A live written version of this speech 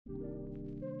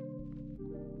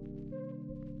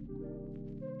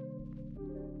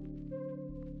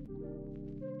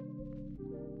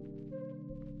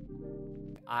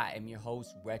I am your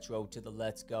host, Retro to the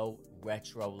Let's Go,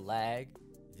 Retro Lag.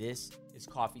 This is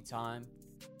Coffee Time.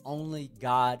 Only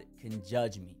God can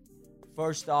judge me.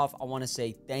 First off, I want to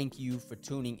say thank you for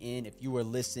tuning in. If you are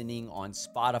listening on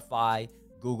Spotify,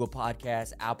 Google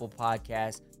Podcasts, Apple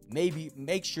Podcasts, maybe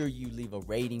make sure you leave a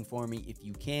rating for me if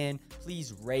you can.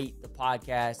 Please rate the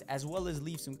podcast as well as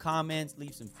leave some comments,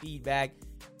 leave some feedback.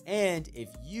 And if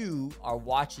you are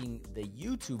watching the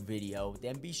YouTube video,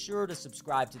 then be sure to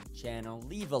subscribe to the channel,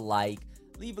 leave a like,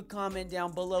 leave a comment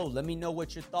down below. Let me know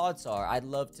what your thoughts are. I'd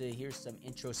love to hear some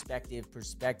introspective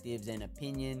perspectives and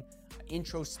opinion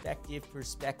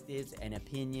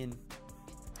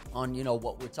on,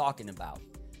 what we're talking about.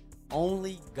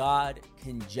 Only God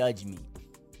can judge me.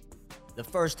 The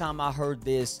first time I heard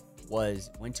this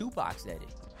was when Tupac said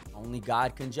it. Only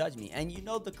God can judge me. And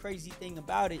the crazy thing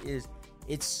about it is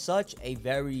it's such a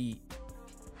very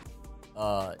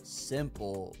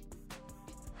simple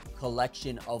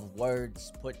collection of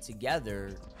words put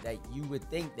together that you would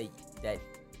think that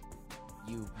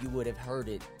you would have heard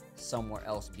it somewhere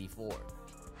else before.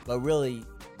 But really,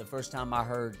 the first time I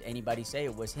heard anybody say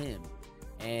it was him.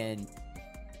 And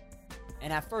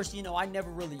at first, I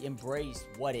never really embraced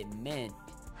what it meant.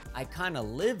 I kind of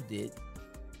lived it.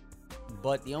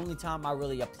 But the only time I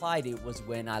really applied it was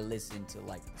when I listened to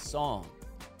the song.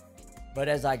 But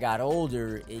as I got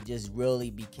older, it just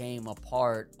really became a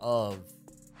part of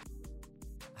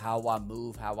how I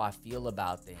move, how I feel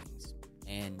about things.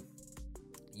 And,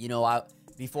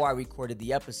 before I recorded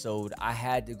the episode, I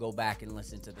had to go back and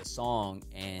listen to the song.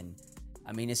 And,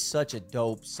 it's such a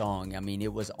dope song.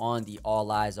 It was on the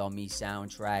All Eyes on Me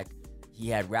soundtrack. He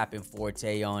had Rappin'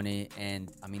 Forte on it, and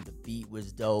the beat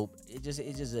was dope. It's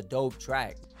just a dope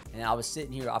track. And I was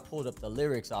sitting here, I pulled up the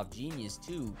lyrics off Genius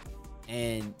too,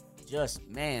 and just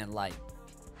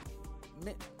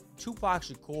Tupac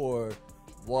Shakur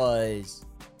was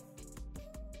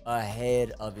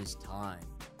ahead of his time.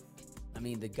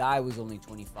 The guy was only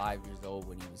 25 years old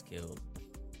when he was killed.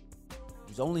 He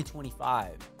was only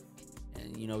 25.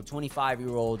 And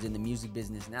 25-year-olds in the music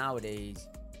business nowadays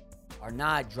are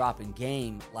not dropping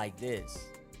game like this.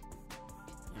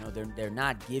 They're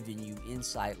not giving you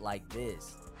insight like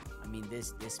this.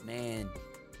 This man,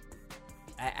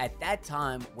 at that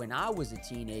time when I was a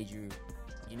teenager,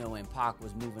 and Pac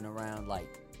was moving around,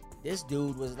 this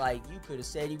dude was you could have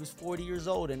said he was 40 years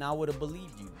old and I would have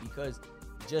believed you because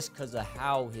of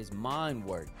how his mind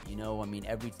worked,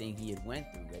 everything he had went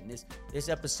through. And this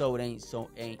episode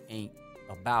ain't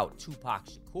about Tupac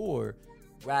Shakur.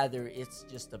 Rather, it's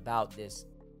just about this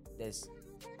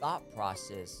thought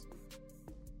process,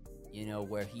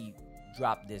 where he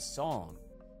dropped this song.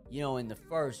 In the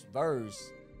first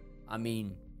verse,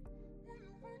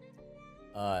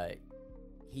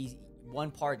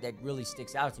 one part that really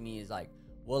sticks out to me is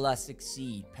will I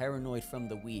succeed? Paranoid from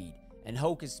the weed. And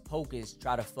hocus pocus,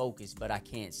 try to focus, but I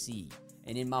can't see.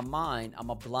 And in my mind,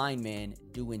 I'm a blind man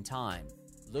doing time.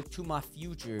 Look to my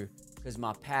future, because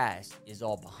my past is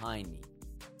all behind me.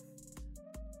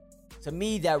 To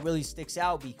me, that really sticks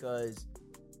out because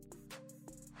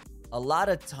a lot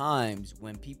of times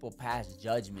when people pass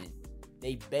judgment,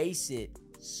 they base it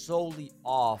solely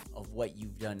off of what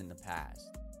you've done in the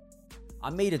past.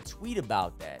 I made a tweet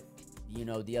about that,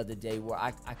 the other day where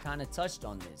I kind of touched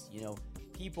on this.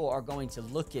 People are going to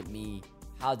look at me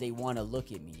how they want to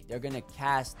look at me. They're going to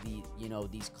cast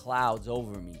these clouds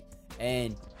over me.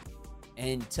 And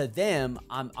to them,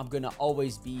 I'm going to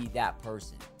always be that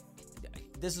person.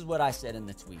 This is what I said in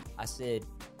the tweet. I said,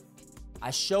 I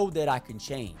showed that I can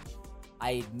change.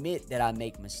 I admit that I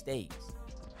make mistakes.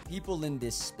 People in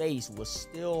this space will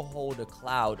still hold a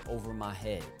cloud over my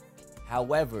head.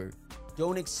 However,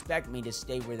 don't expect me to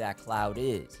stay where that cloud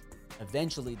is.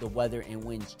 Eventually, the weather and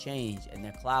winds change, and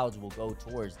the clouds will go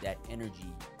towards that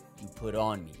energy you put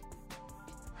on me.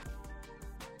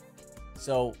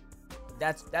 So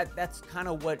that's kind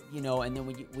of what, and then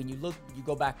when you look, you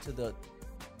go back to the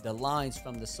lines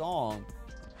from the song,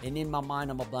 and in my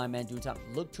mind, I'm a blind man doing time.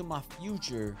 Look to my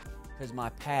future, because my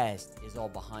past is all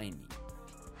behind me.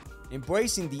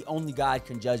 Embracing the only God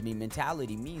can judge me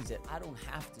mentality means that I don't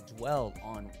have to dwell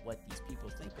on what these people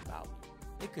think about me.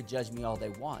 They could judge me all they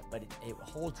want, but it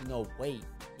holds no weight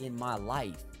in my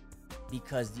life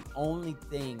because the only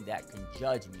thing that can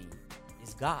judge me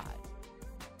is God.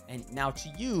 And now to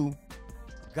you,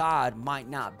 God might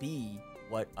not be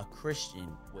what a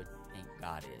Christian would think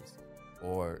God is,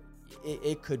 or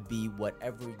it could be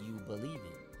whatever you believe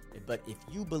in. But if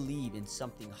you believe in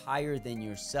something higher than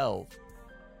yourself,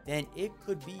 then it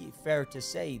could be fair to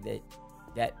say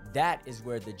that is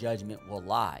where the judgment will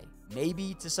lie.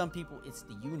 Maybe to some people it's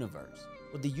the universe.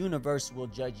 well, the universe will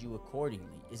judge you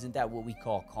accordingly. Isn't that what we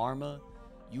call karma?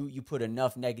 You put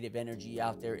enough negative energy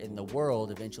out there in the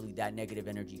world, eventually that negative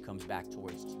energy comes back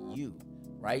towards to you,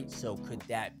 right? So could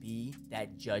that be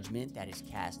that judgment that is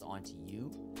cast onto you?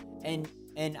 And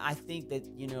I think that,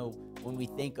 you know, when we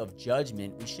think of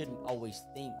judgment, we shouldn't always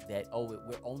think that, oh,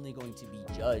 we're only going to be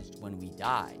judged when we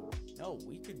die. No,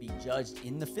 we could be judged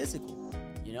in the physical.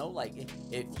 You know, like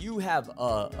if you have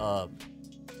a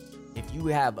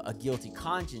guilty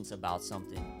conscience about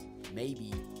something,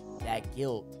 maybe that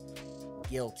guilty,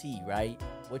 right?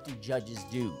 What do judges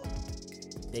do?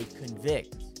 They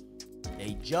convict,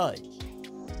 they judge.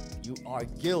 You are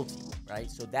guilty, right?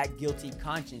 So that guilty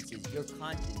conscience is your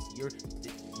conscience,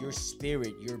 your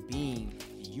spirit, your being,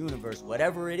 the universe,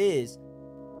 whatever it is,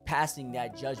 passing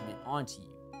that judgment onto you.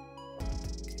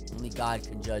 Only God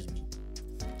can judge me.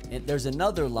 And there's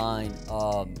another line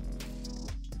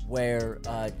where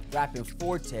Rappin'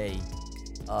 Forte,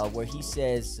 where he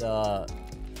says,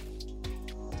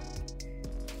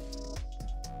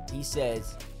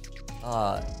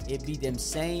 it be them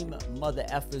same mother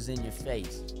effers in your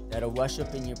face that'll rush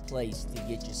up in your place to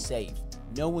get you safe,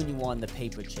 knowing you on the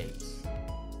paper chase.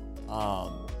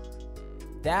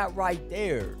 That right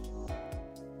there,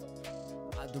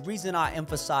 the reason I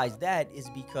emphasize that is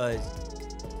because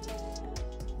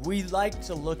we like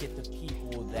to look at the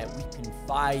people that we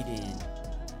confide in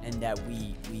and that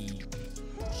we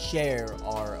share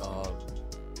our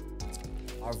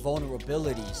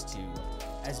vulnerabilities to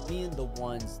as being the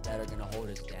ones that are going to hold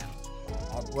us down,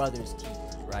 our brother's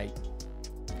keepers, right?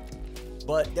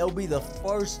 But they'll be the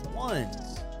first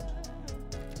ones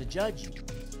to judge you.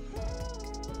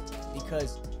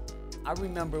 Because I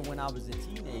remember when I was a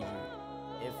teenager,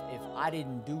 if I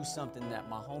didn't do something that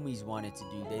my homies wanted to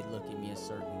do, they'd look at me a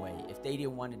certain way. If they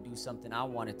didn't want to do something I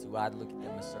wanted to, I'd look at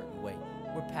them a certain way.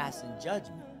 We're passing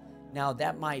judgment. Now,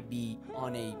 that might be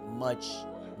on a much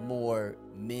more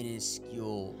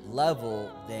minuscule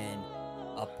level than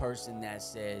a person that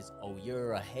says, oh,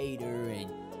 you're a hater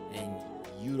and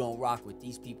you don't rock with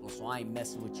these people, so I ain't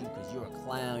messing with you because you're a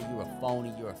clown, you're a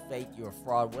phony, you're a fake, you're a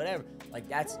fraud, whatever. Like,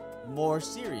 that's more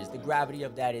serious. The gravity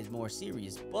of that is more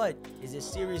serious. But is it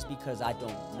serious because I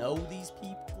don't know these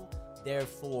people,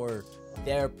 therefore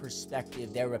their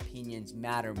perspective, their opinions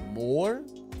matter more?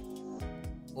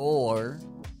 Or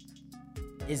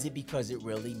is it because it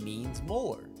really means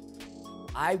more?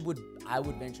 I would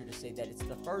venture to say that it's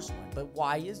the first one. But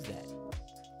why is that?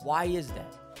 Why is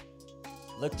that?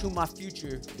 Look to my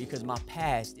future because my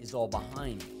past is all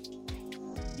behind me.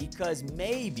 Because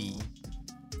maybe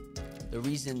the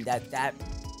reason that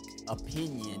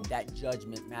opinion, that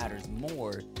judgment matters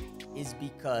more is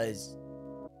because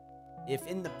if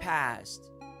in the past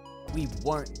we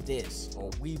weren't this or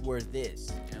we were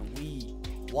this and we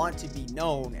want to be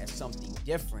known as something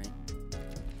different,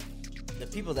 the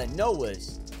people that know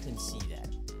us can see that.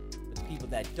 But the people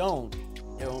that don't,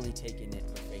 they're only taking it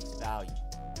for face value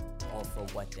or for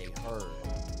what they heard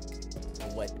or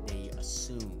what they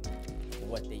assumed or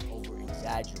what they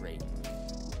over-exaggerated.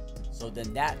 So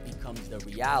then that becomes the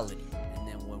reality. And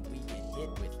then when we get hit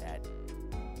with that,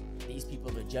 these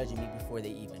people are judging me before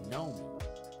they even know me.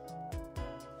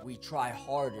 We try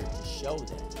harder to show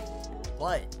that.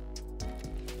 But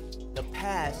the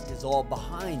past is all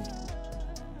behind me.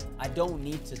 I don't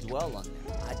need to dwell on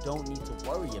that. I don't need to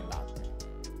worry about that.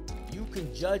 You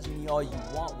can judge me all you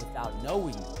want without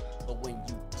knowing me. But when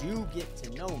you do get to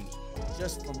know me,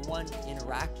 just from one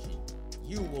interaction,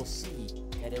 you will see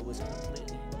that it was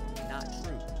completely not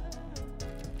true.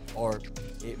 Or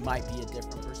it might be a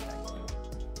different perspective.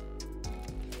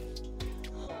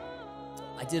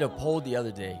 I did a poll the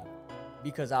other day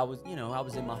because I was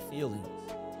in my feelings.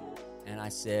 And I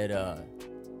said,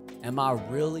 am I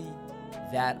really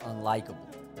that unlikable?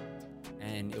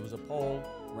 And it was a poll,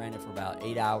 ran it for about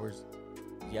 8 hours.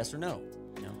 Yes or no?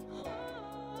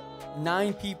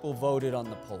 9 people voted on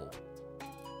the poll.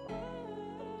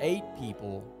 8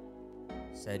 people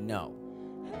said no.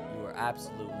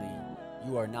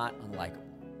 You are not unlikable.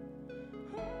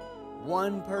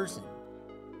 1 person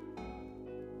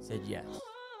said yes,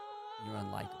 you're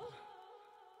unlikable.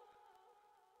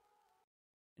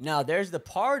 Now, there's the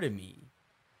part of me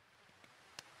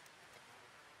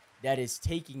that is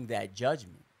taking that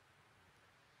judgment.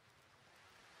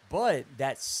 But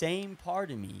that same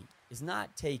part of me is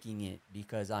not taking it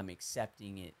because I'm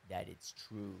accepting it that it's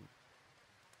true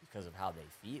because of how they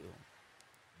feel.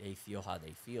 They feel how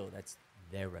they feel. That's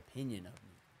their opinion of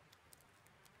me.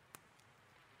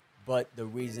 But the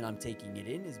reason I'm taking it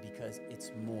in is because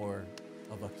it's more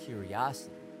of a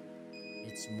curiosity.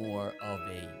 It's more of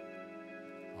a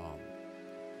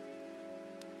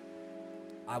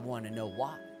I want to know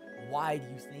why. Why do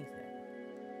you think that?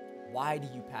 Why do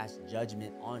you pass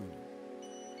judgment on me?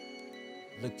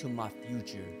 Look to my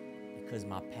future because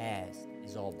my past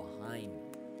is all behind me.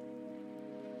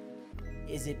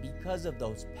 Is it because of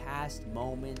those past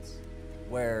moments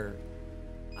where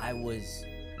I was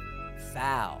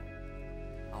foul?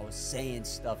 I was saying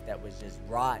stuff that was just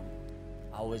rotten.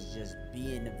 I was just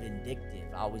being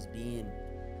vindictive. I was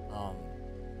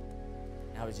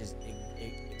just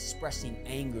expressing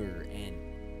anger, and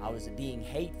I was being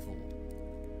hateful.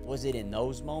 Was it in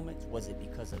those moments? Was it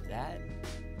because of that?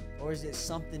 Or is it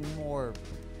something more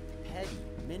petty,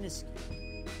 minuscule?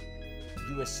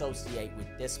 You associate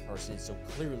with this person, so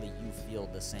clearly you feel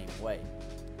the same way.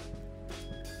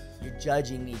 You're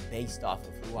judging me based off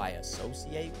of who I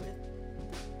associate with?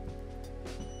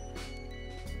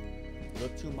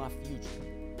 Look to my future,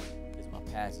 because my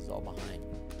past is all behind me.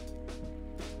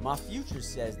 My future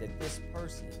says that this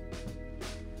person,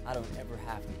 I don't ever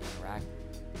have to interact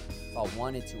with. If I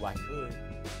wanted to, I could.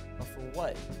 But for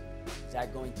what? Is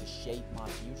that going to shape my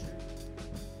future?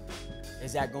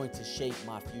 Is that going to shape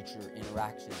my future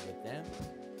interactions with them?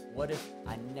 What if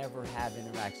I never have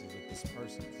interactions with this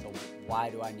person? So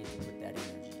why do I need to put that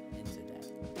energy into that?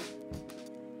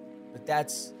 But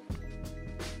that's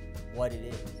what it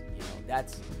is.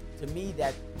 That's, to me,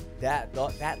 that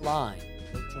line,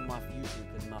 look to my future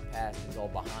because my past is all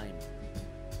behind me.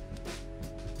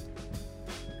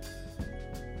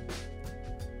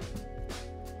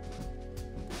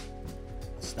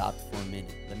 I stopped for a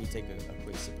minute. Let me take a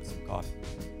quick sip of some coffee.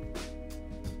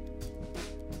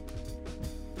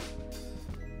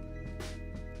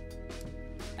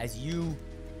 As you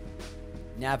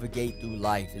navigate through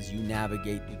life, as you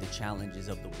navigate through the challenges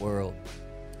of the world,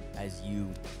 as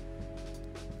you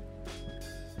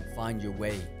find your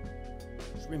way,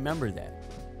 just remember that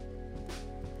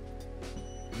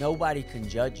nobody can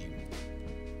judge you.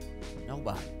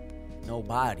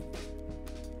 Nobody,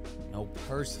 no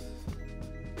person.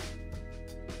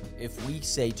 If we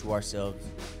say to ourselves,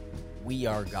 we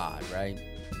are God, right?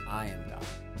 I am God.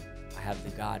 I have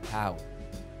the God power.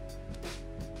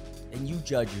 And you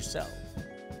judge yourself.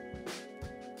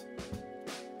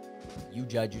 You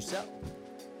judge yourself.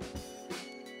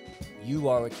 You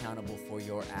are accountable for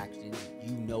your actions.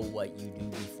 You know what you do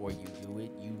before you do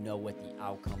it. You know what the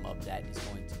outcome of that is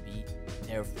going to be.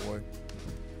 Therefore,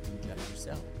 you judge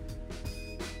yourself.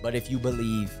 But if you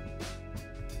believe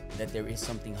that there is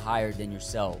something higher than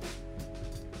yourself,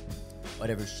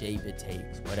 whatever shape it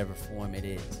takes, whatever form it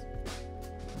is,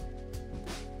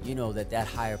 you know that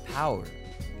higher power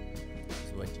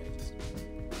is what judges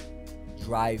you.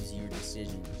 Drives your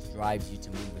decisions, drives you to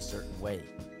move a certain way.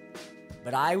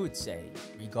 But I would say,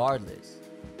 regardless,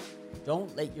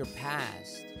 don't let your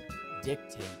past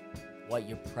dictate what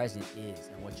your present is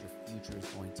and what your future is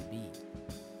going to be.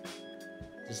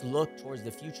 Just look towards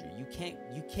the future. You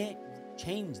can't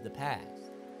change the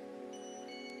past.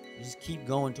 You just keep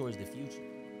going towards the future.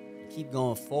 You keep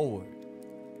going forward.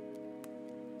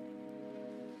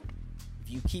 If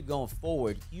you keep going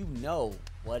forward, you know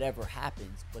whatever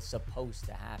happens what's supposed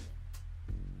to happen.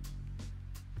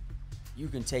 You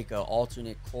can take an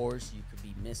alternate course. You could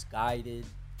be misguided.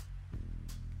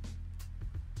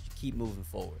 Just keep moving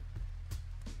forward.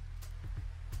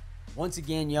 Once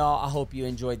again, y'all, I hope you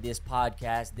enjoyed this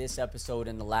podcast. This episode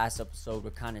and the last episode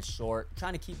were kind of short. I'm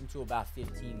trying to keep them to about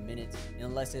 15 minutes,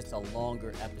 unless it's a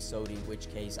longer episode, in which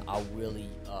case I'll really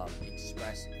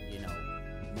express,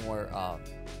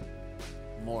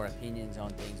 more opinions on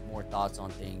things, more thoughts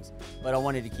on things. But I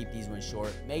wanted to keep these ones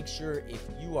short. Make sure if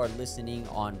you are listening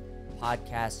on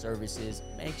podcast services,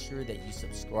 make sure that you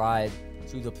subscribe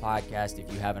to the podcast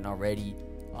if you haven't already.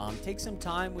 Take some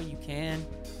time when you can.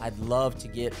 I'd love to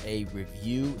get a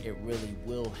review. It really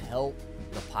will help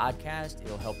the podcast.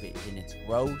 It'll help it in its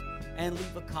growth. And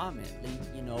leave a comment.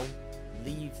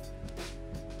 Leave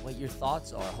what your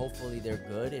thoughts are. Hopefully they're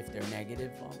good. If they're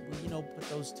negative, put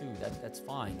those too. That's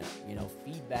fine.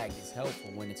 Feedback is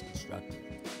helpful when it's constructive.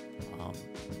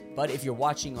 But if you're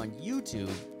watching on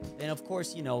YouTube, then of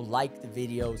course, like the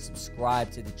video, subscribe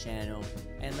to the channel,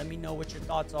 and let me know what your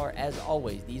thoughts are. As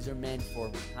always, these are meant for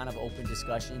kind of open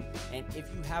discussion. And if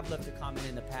you have left a comment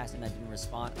in the past and I didn't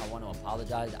respond, I want to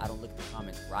apologize. I don't look at the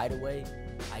comments right away.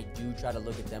 I do try to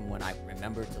look at them when I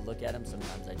remember to look at them.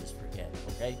 Sometimes I just forget,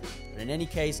 okay? But in any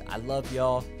case, I love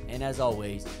y'all. And as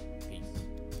always,